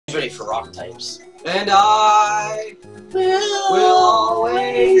Ready for rock types. And I will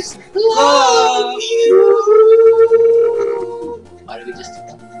always love you. Why did we just do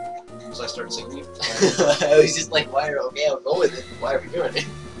that? Because I started singing it. I was just like, why are okay, I'll go with it. Why are we doing it?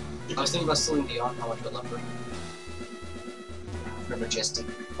 I was thinking about Celine Dion, how much I love her. Her majestic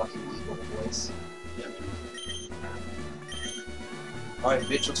fucking evil voice. Yeah, man. Alright,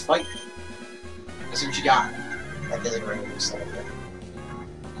 bitch, let's fight. Let's see what you got. That doesn't ring any something.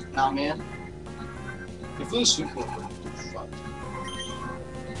 Nah, man. If we lose Subi, we're fucked.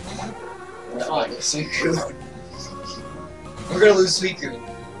 We're Fine. not Suiku. We're gonna lose Suiku.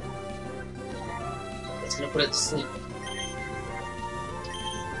 It's gonna put it to sleep.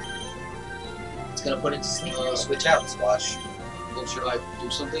 It's gonna put it to sleep when you switch out, Squash. Then should I do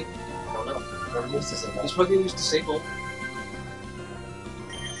something? I don't know. Or moves this in This fucking use disable.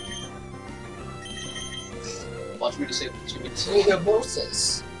 Watch me disable. It's gonna be disabled.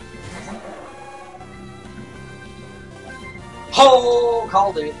 Moses. Oh,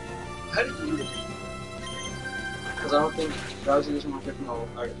 called it. How did you? Because I don't think browsing is more technical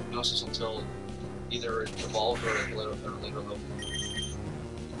diagnosis until either it evolved or later level.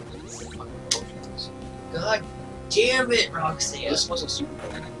 Fucking potions. God damn it, Roxanne. This wasn't super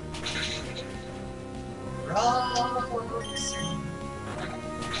cool. Roxanne.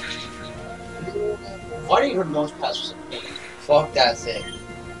 Fighting her nose pass was a pain. Fuck that thing.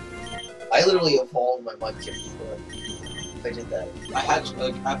 I literally evolved my Mudkip before I did that. I had to,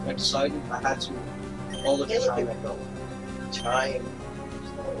 like, after I decided, I had to all the Hey, look time at I go. Chime.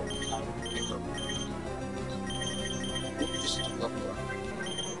 Just level up.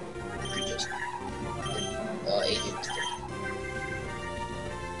 You just. Agent.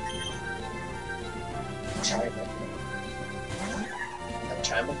 Chime. A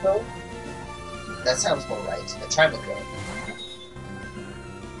Chimico? That sounds more right. A Chimico.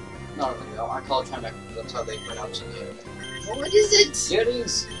 Not really, I call it Trimac because that's how they pronounce it in the anime. No, it isn't! Yeah, it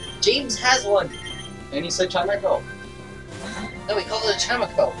is! James has one! And he said Trimaco. No, we call it a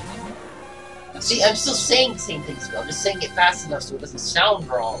Chimico. See, I'm still saying the same thing, I'm just saying it fast enough so it doesn't sound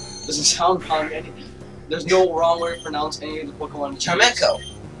wrong. Doesn't sound wrong. There's no wrong way to pronounce any of the Pokemon. Chimico.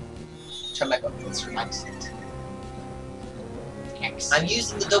 Chimico. That's your accent. I'm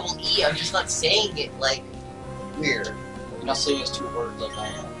using the double E, I'm just not saying it, like, weird. You're not saying it's 2 words like I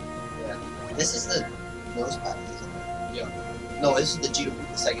am. Yeah. This is the nose pad, isn't it? Yeah. No, this is the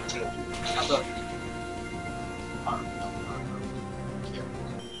Geodude, the second Geodude. I thought... I don't know.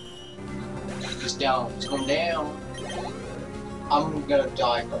 It's down. It's going down. I'm gonna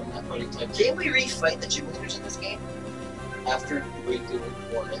die from that fighting type. Can't we refight the gym leaders in this game? After we do it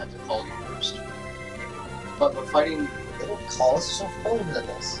before, they have to call you first. But fighting... They don't call us, there's no phones in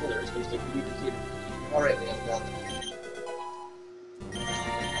this. Yeah, there's the communicator. Alright, we have that.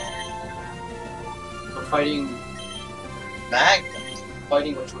 But fighting... Magnum.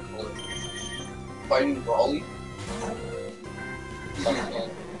 Fighting what you call it. Fighting Brawly.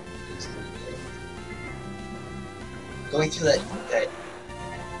 Going through that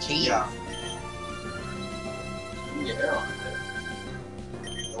cave. Yeah. You can get air on it there.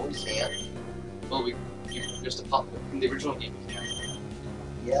 No, we can't. Well, there's the pop in the original game. You can.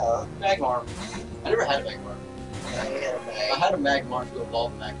 Yeah. Magmar. I never had a Magmar. I had a I mag. had a Magmar to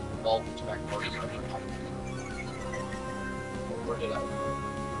evolve into Magmar. Where did I?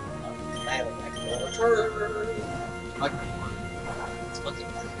 I had a mag. Magmar. It's fucking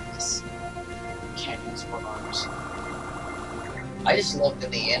nice. Canyons for arms. I just loved in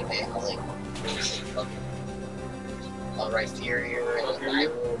the anime how like fucking Rhyperior and the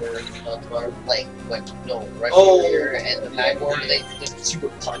Magmortar, like Rhyperior and the Magmortar, they super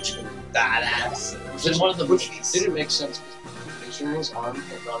punch and badass. Which is one of the movies. Didn't make sense because his arm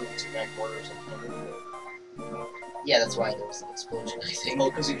had gone into Magmar or something. Yeah, that's why there was an explosion, I think. Oh,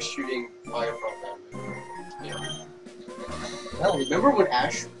 because he was shooting fire from them. Yeah. Well, Remember when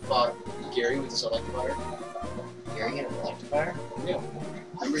Ash fought Gary with his Electivire? Gary and an Electivire? Yeah.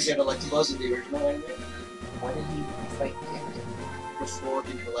 Remember he had Electabuzz in the original anime? Why did he fight Gary? Before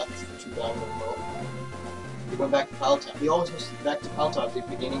he left for 2012. He went back to Palatown. He always goes back to Palatown at the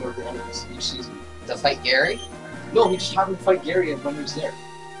beginning or the end of each season. To fight Gary? No, he just happened to fight Gary when he was there.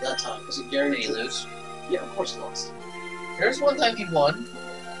 That time. Because Gary... Did he lose? Yeah, of course he lost. There's one time he won.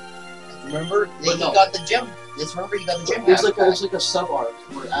 Remember? But He no. got the gem. Just remember he got the gem. There's pass like a sub-arc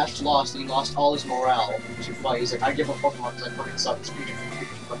where Ash lost and he lost all his morale to fight. He's like, I give up Pokemon because I fucking suck. This creature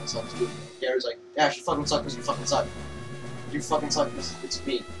fucking sucks too. Gary's like, Ash, you fucking suck because you fucking suck. You fucking suck because it's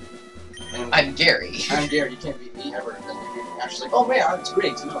me. And I'm Gary. I'm Gary, you can't beat me ever. And then Ash is like, oh man, it's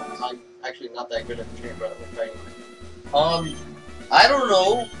great. No, because I'm actually not that good at the train, but I'm fighting. I don't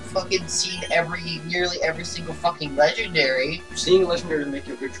know. Fucking seen nearly every single fucking legendary. Seeing a legendary will make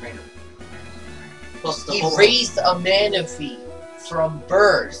you a good trainer. Plus the He whole raised a Manaphy from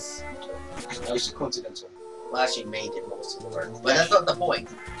birth. that was coincidental. Well, actually, May did most of the work, but that's not the point.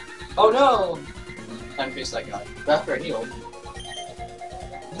 Oh no! Time to face that guy. After I healed.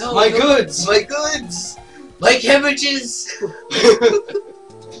 No, My goods! My goods! My cabbages!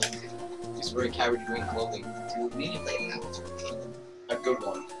 He's wearing cabbage green clothing. Dude, we need to play that one. A good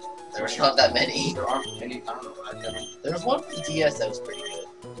one. There's not that many. There aren't any. I don't know. I've never. There was one for the DS that was pretty good.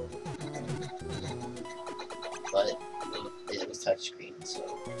 But it was touchscreen, so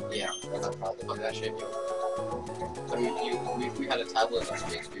Yeah. that's a problem. Fuck that shit, yo. I mean, if we had a tablet on the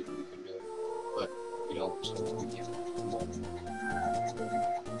big screen, we could do it. But we don't, so we can't.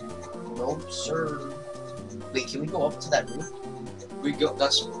 Nope, sir. Wait, can we go up to that roof? We go.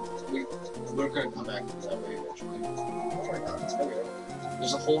 We're gonna come back that way eventually. Oh my god, it's weird.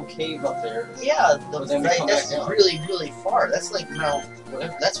 There's a whole cave up there. Yeah, But then we come that's back down. really, really far. That's like Mount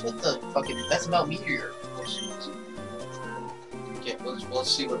whatever. That's what the fucking. That's Mount Meteor. Okay, let's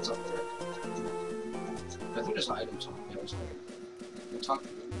see what's up there. I think there's an item somewhere. Yeah, there's an item. We talked to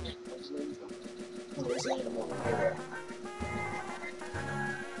him. Where's the lady go? Oh, there's an animal over here.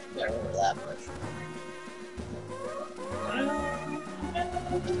 Yeah, I remember that much.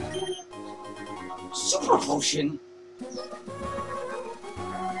 Super potion.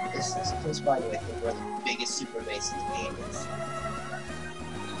 This is close by to, I think, where the biggest super base in the game is.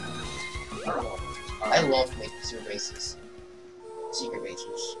 I don't know. I love making super bases. Secret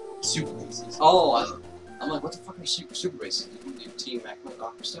bases. Super bases. Oh, I'm like, what the fuck are super races? Team Magma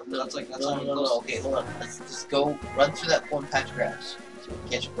Doctor stuff? But that's No, not no, no, okay, hold on. Let's just go run through that one patch of grass. So we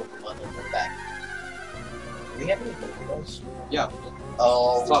can catch a Pokemon and go back. Do we have any Pokeballs? Yeah.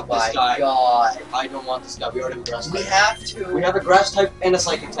 Oh Fuck my this guy. god. I don't want this guy. We already have a grass type. We have to. We have a grass type and a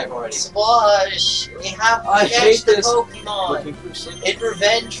psychic type already. Slush. We have to I catch hate the this. Pokemon. Looking for psychic. In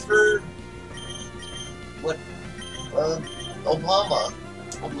revenge for Obama.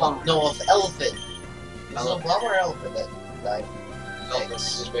 Oblong. No, of Elephant. Was it Elephant. Obama or Elephant that died? Elephant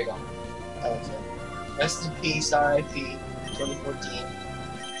is big on. Elephant. Rest in peace, RIP. 2014.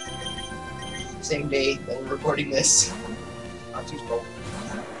 Same day that we're recording this. Not too slow.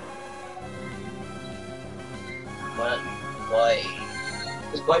 What? Why?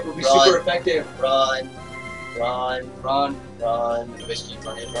 This bite will be Run. super effective. Run. Run. Run. Run. And basically keep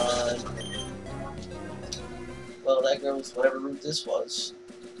running. Run. Well, that goes whatever route this was.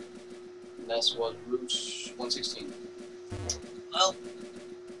 And this was Route 116. Well,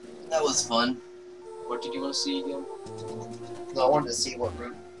 that was fun. What did you want to see again? No, I wanted to see what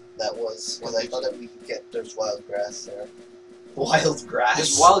route that was, because I thought that we could get, there's wild grass there. Wild grass?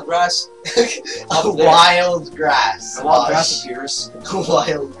 There's wild grass. A up there. wild grass. And wild grass appears.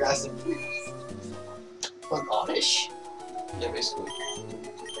 Wild grass appears. Like Amish? Yeah, basically.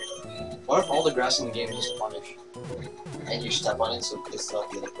 What if all the grass in the game is just punish? And you step on it so it pisses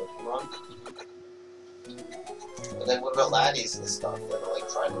off the other Pokemon? But then what about laddies and stuff that are like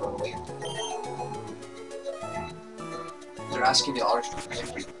trying to run away from them? They're asking the otters to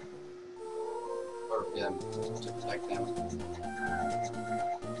protect you. Or, yeah, to protect them.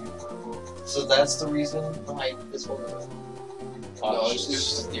 So that's the reason behind this whole movie? No, it's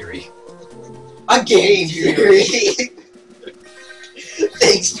just a theory. A game theory!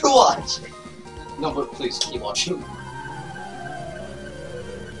 Thanks for watching! No, but please, keep watching.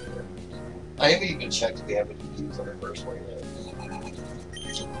 I haven't even checked if we have any views on the first one yet.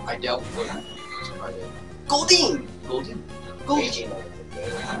 I doubt we would. I did. Goldeen! Golden? Goldeen!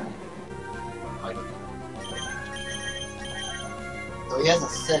 I don't know. Though he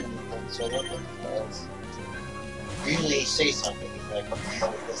hasn't said anything, so I don't think he does. Usually he says something, he's like, what the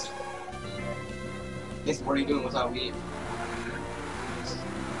hell is this? Nathan, what are you doing without me?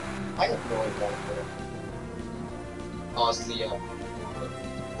 I have no idea what Oh, it's the,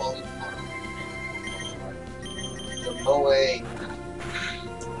 Wally. the Moe. I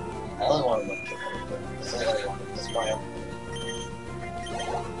only want to look at it, because I only want this bio.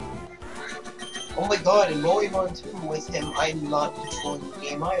 Oh my god, in Moemon 2 with him, I'm not controlling the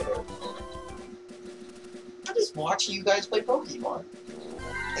game either. I'm just watching you guys play Pokemon.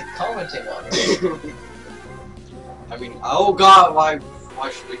 And commenting on it. I mean, oh god, why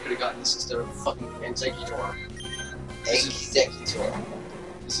should we could have gotten this instead of fucking Exeggutor? Exeggutor.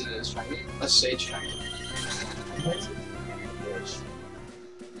 Is it a shiny? A Sage shiny.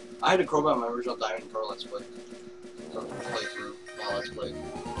 I had a crowbar in my original Diamond and Pearl Let's Play. Playthrough. Well, Let's Play.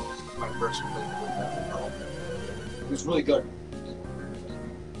 My first playthrough of Diamond and Pearl. It was really good.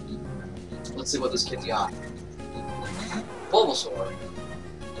 Let's see what this kid's got. Bulbasaur.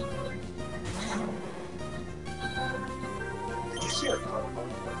 Did you see her car?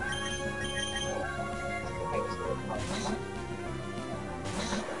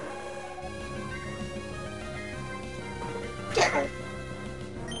 Tackle.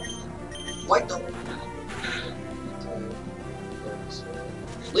 White double.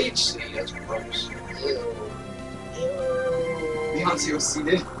 Leech Seed, that's gross. Ew. Beyonce was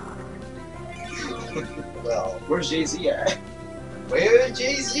seated. Well, Where's Jay-Z at? where's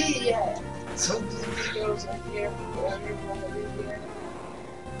Jay-Z at? Something goes up here. Where everybody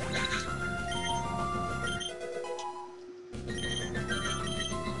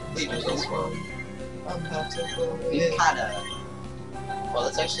Leech is so slow. I'm about to go in. Mikata. Well,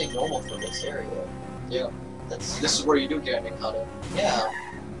 that's actually normal for this area. Yeah. That's This is where you do get Mikata. yeah.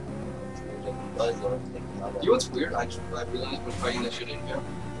 You know what's weird? I realized when fighting the Shedinja.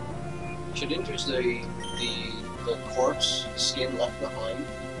 Shedinja's the corpse skin left behind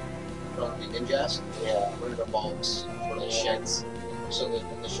from the ninjas. Yeah. Where it evolves, where it sheds, so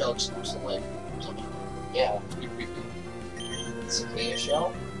that the shell excludes the leg. Something. Yeah. It's pretty creepy. Cicada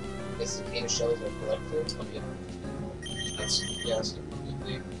shell. The cicada shells are collected. Oh yeah. That's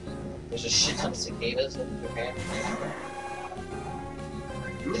the There's a shit ton of cicadas in Japan.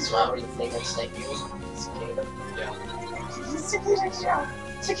 really Is loud. that the thing I sent you? Cicada. Yeah. Cicada shell.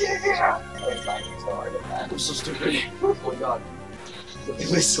 Cicada shell. I was laughing so hard at that. I'm so stupid. Oh my god. It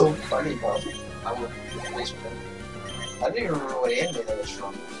was so funny, bro. I would replace with him. I don't even remember what anime that was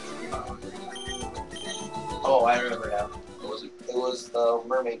from. Oh, I remember now. What was it? It was the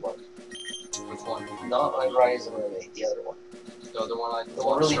mermaid one. Which one? Not like Rise of the Mermaid, the other one. The other one I... The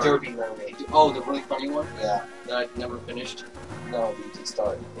one really started- derpy mermaid. Oh, the really funny one Yeah. that I never finished. No, you did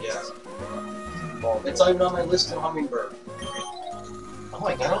start. Yeah. Well, It's not even on my list of Hummingbird. oh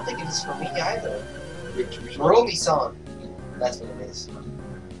my god, I don't think it is for me either. Which Moromi-san. That's what it is.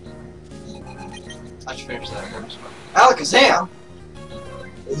 I should finish that first. Alakazam!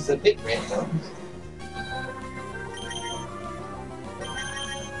 It's a bit random.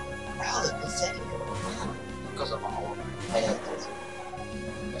 Alakazam. Because of all. I know that's it.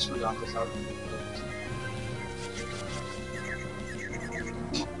 I forgot this out.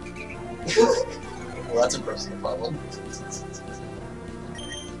 Well, that's a personal problem.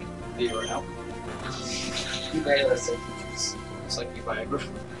 Do you right now? You ran out of sentences. It's like Viagra.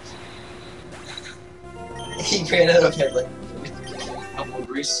 He ran out of head like. Apple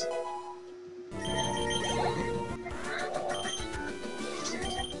grease.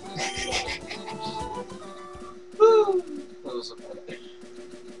 Woo! That was a fun thing.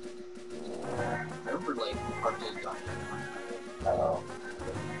 I remember like hardly dying. Oh.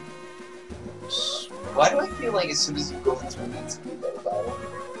 Why do I feel like as soon as you go through each speedboat battle,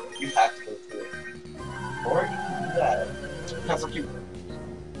 you have to go through it? Or you can do that. That's what you.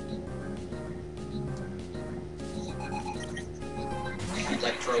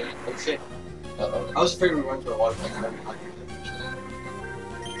 Electro. Oh shit. Uh-oh. I was afraid we went through a lot of like very high.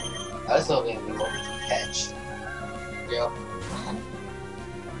 I was hoping we won't catch. Yeah.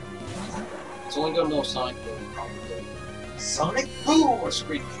 It's only gonna know Sonic Boom probably. Sonic Boom! Or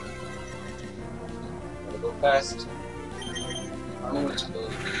Screech. Gotta go fast. I don't know what its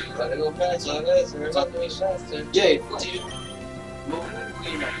ability. Gotta go faster, faster, faster, faster. Yay, Flash. Move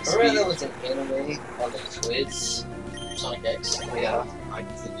clean up the Remember speed. there was an anime on the Quiz? Sonic X. Yeah. I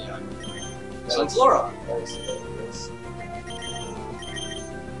think, yeah. That Sonic was- Flora. That was hilarious.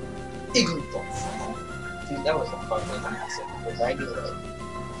 Igglybuff. Dude, that was a fun one. Because I knew like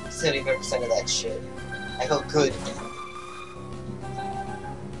 75% of that shit. I felt good.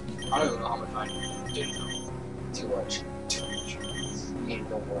 I don't even know how much I didn't know. Too much. You need to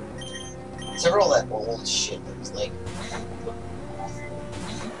know more. Except for all that old shit that was like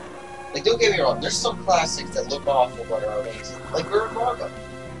don't get me wrong, there's some classics that look awful but are amazing. Like Gurren Lagann.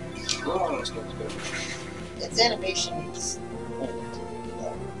 Oh, it's good, it's good. Its animation is old.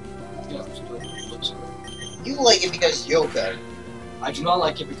 Yeah, it's good. It looks good. You like it because Yoko. I do not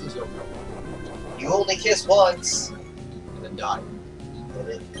like it because you'll go. You only kiss once. And then die. And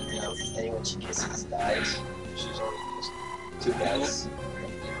it, you know, anyone she kisses dies. She's already kissed. Too bad.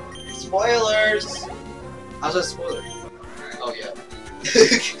 Spoilers! How's that spoiler? Oh, yeah.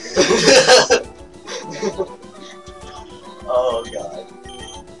 Oh god.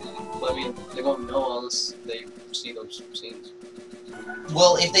 Well, I mean, they won't know unless they see those scenes.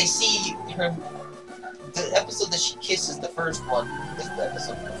 Well, if they see her, the episode that she kisses, the first one, is the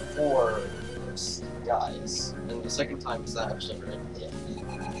episode before she dies. And the second time is that episode, right? Yeah.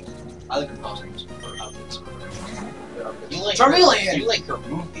 I like her costumes. Or outfits. You like Charmeleon! You like her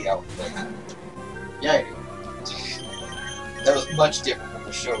movie outfit. Yeah, I do. That was much different from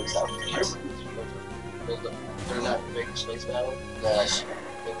the show's I outfit. remember build up during that big space battle. Gosh,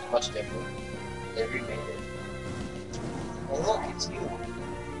 it was much different. They remade it. Oh look, it's you.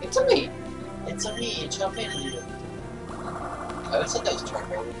 It's a me. It's a me, jump in here. I always thought that was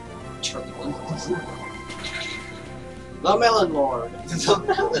Charmander. The Melon Lord. The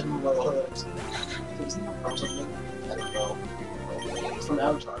Melon Lord. Isn't that from something? I don't know. It's from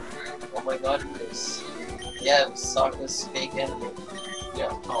Avatar. Oh my god, it is. Yeah, it was Sokka's fake enemy. Yeah,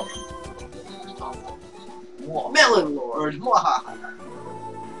 Tom. Whoa. Melon Lord. Mwahaha.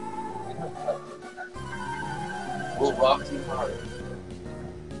 We'll rock you hard.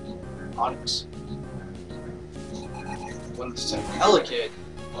 Onyx. When it's a Elekid.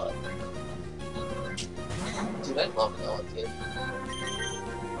 Dude, I love Elekid.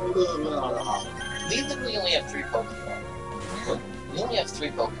 We literally only have 3 Pokemon. What? We only have 3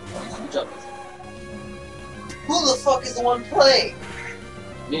 Pokemon. Good job. Who the fuck is the one playing?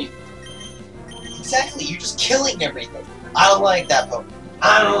 Me. Exactly, you're just killing everything. I don't like that Pokemon.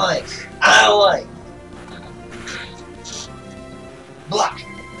 I don't like. Black.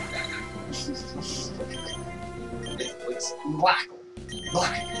 It's black.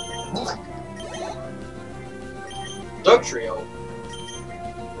 Dark Trio.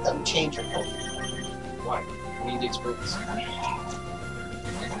 Doesn't change your Pokemon. Why? We need the experience.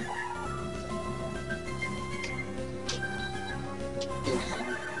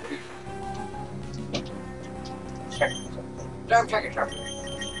 Don't check it, I'm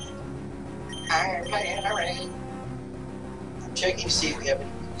checking to see if we have any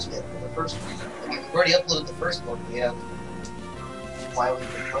news yet for the first one. I mean, we've already uploaded the first one. We have why we've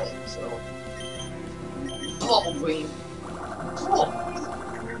been playing, so. Bubble Green. Cool.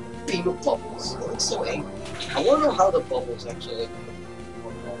 Beam of bubbles. It looks so angry. I wonder how the bubbles actually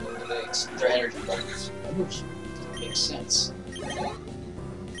They're energy bubbles. makes sense.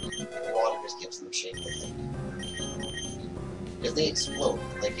 Water just gives them shape, I think. If they explode,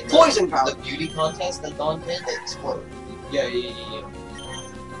 like in Poison powder. the beauty contest that Dawn did, they explode. Yeah.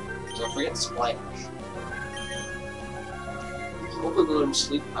 So forget Splash. Hopefully we'll learn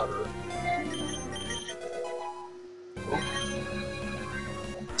sleep powder.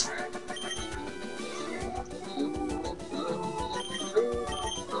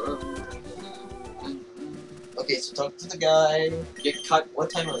 Okay, so talk to the guy. Get cut. What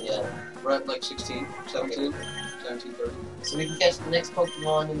time are we at? We're at like 16, 17, 17:30. So we can catch the next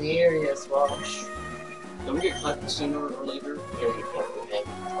Pokemon in the area, Swash. Don't we get cut sooner or later? Here we go.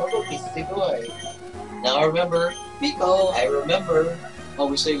 Oh, look, it's the boy. Now I remember. Pico! I remember. Oh,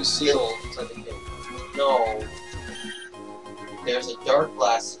 we saved a seal inside the cave. No. There's a dark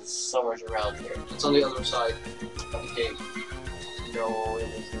glasses somewhere around here. It's on the other side of the cave. No, it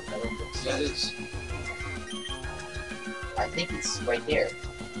isn't. I don't think so. Yeah, it is. I think it's right there.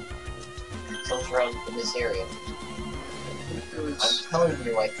 Somewhere around in this area. I'm telling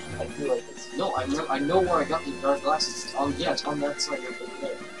you, I feel like it's. No, I know where I got the dark glasses. It's on, yeah, it's on that side over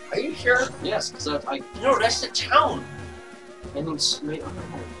there. Are you sure? Yes, because I No, that's the town. and it's made. I don't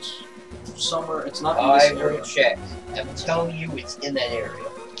know. It's somewhere. It's not in I this will area. check. I'm telling you, it's in that area.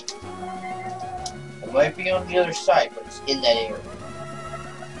 It might be on the other side, but it's in that area.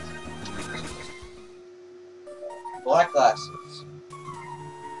 Black glasses.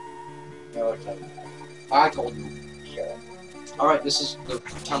 No, it's not. I told you. Sure. All right, this is the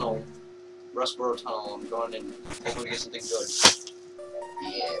tunnel, Rustboro Tunnel. I'm going in. Hopefully, get something good.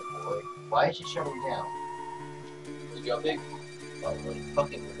 Yeah, boy. Why is she shutting down? Good job, big. Oh, really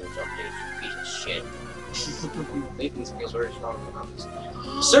fucking with those updates, you piece of shit. Nathan feels very strong about this.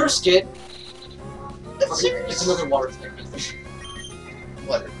 Sir Skid. That's It's serious. another water thing.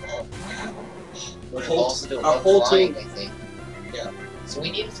 Waterfall. Our Waterfalls do our whole flying, team. I think. Yeah. So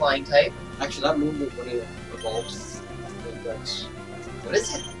we need a flying type. Actually, that movement when it evolves, that's What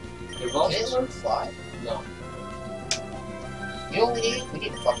is it? it evolves. Can it learn to fly? No. You know what we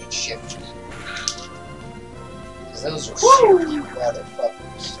need a fucking shift. Because those are Woo! shifty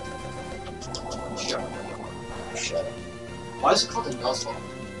motherfuckers. Shut up. Shut up. Why is it called a Nuzlocke?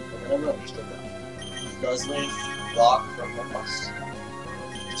 I never understood that. Nuzlocke lock from the bus.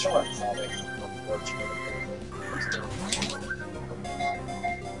 It's from our comic, unfortunately.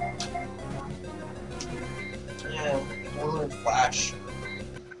 Yeah, we'll learn Flash.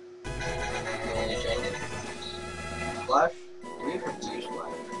 Flash? We need to use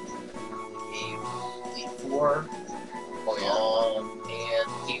Flash. E4. Oh And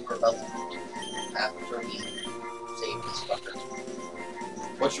we were about to after we saved this fucker.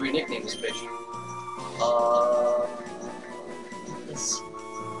 What should we nickname this bitch? It's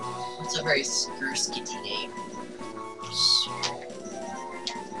a very skitty name.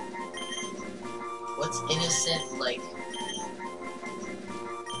 it's innocent, like...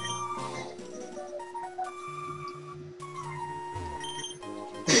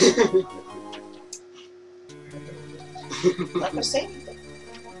 I'm not gonna say anything.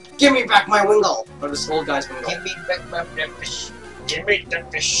 Give me back my Wingle! Or this old guy's Wingle. Give me back my fish. Give me the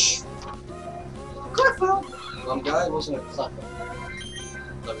fish. Cliffo! One guy wasn't a Cliffo.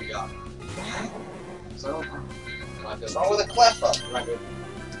 That we got. So, not good. What's wrong with a Cleffa? Not good.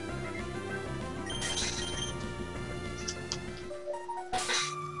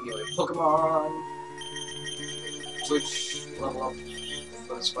 Anyway, Pokemon. Switch level up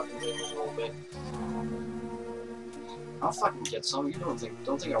for this fucking game a little bit. I'll fucking get some. You don't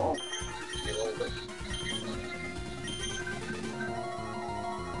think I won't. Get a little bit.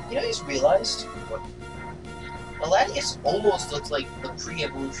 You know, I just realized what Melanius almost looks like the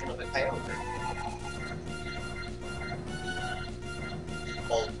pre-evolution of a Kyogre.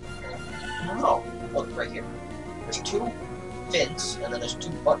 Well, no, look right here. There's 2 fins, and then there's 2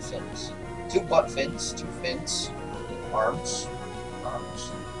 butt fins. 2 butt fins, 2 fins, arms.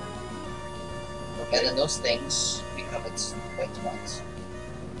 Okay, and then those things become its white spots.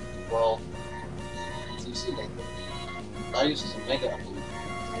 Well, you see that? Larius is a mega evolution.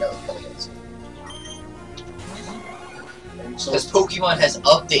 No, it's coming in soon. And so Because Pokemon has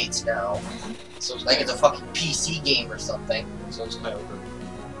updates now. so it's Like it's a fucking PC game or something. So it's Kyogre.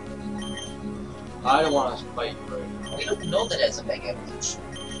 I don't want to fight you right now. We don't know that it has a Mega Evolution.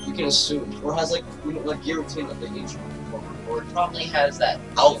 You can assume. Or has like, you know, like Giratina, like the H form. Or it probably has that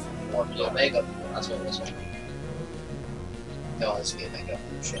Alpha form, the Yeah. Omega form. That's what it is. No, this would be a Mega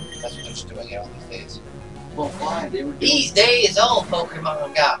Evolution. That's what they're just doing it all these days. Well, why? They were doing These days, all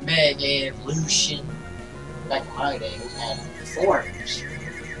Pokemon got Mega Evolution. back in my day, we had forms.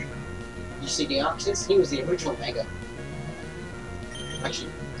 You see the Deoxys? He was the original Mega.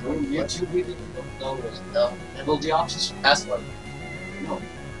 Actually, when YouTube really no, it wasn't. No, Well, Deoxys? that's one. No.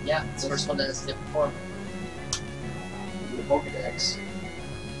 Yeah, it's the first one that has a different form. The Pokedex.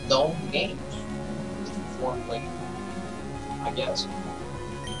 The whole game. Different form, like, I guess.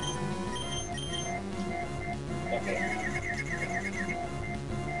 Okay.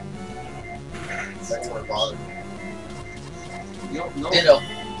 That's more bother. No. Ditto.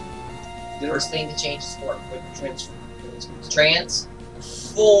 Ditto. First thing to change is form. Like, transform.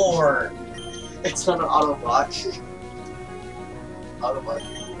 Transform. It's not an Autobot. Autobot.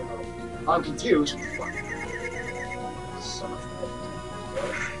 I'm confused. So much more.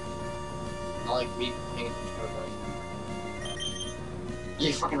 I like me paying attention to it. Yeah,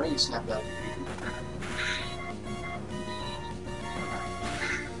 you're fucking right, you snapped that.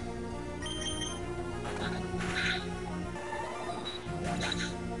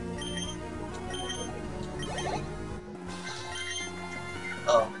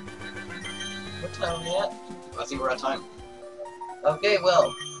 Oh. What time are we at? I think we're at time. Okay,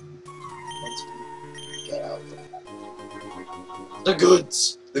 well. Let's get out. The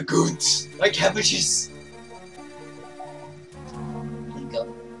goods! The goods! My cabbages!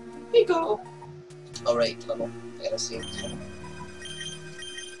 Pico. Pico! Alright, tunnel. I gotta see this one.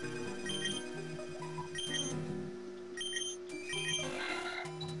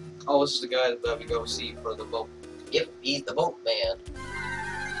 Oh, this is the guy that we go see for the boat. Yep, he's the boat man.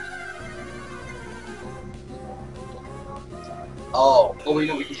 Oh, Oh, we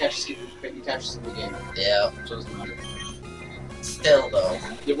know we can catch this in the game. yeah. So it doesn't matter. Still, though.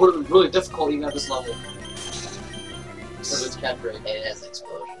 It would have been really difficult even at this level. Because it's catch rate. And it has an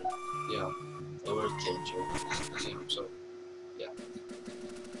explosion. Yeah. It would have killed you. Yeah, so, yeah.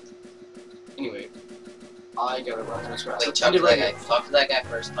 Anyway, I gotta run to this grass. Wait, talk to that guy. Talk to that guy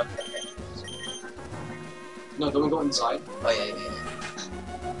first. Talk to that guy. No, don't we go inside? Oh, yeah.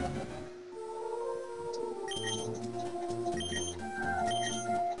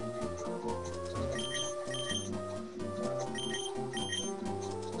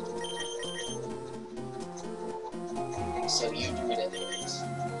 So you do it anyways.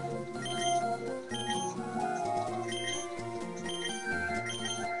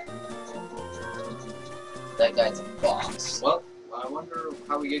 That guy's a boss. Well, I wonder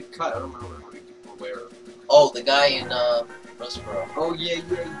how we get cut. I don't remember where. Oh, the guy in Roseboro. Oh, yeah.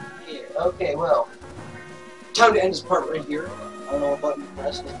 Okay, well. Time to end this part right here. I don't know what button to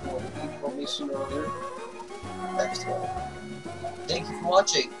press. If you want to eat me sooner or later. Next one. Thank you for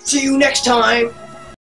watching. See you next time!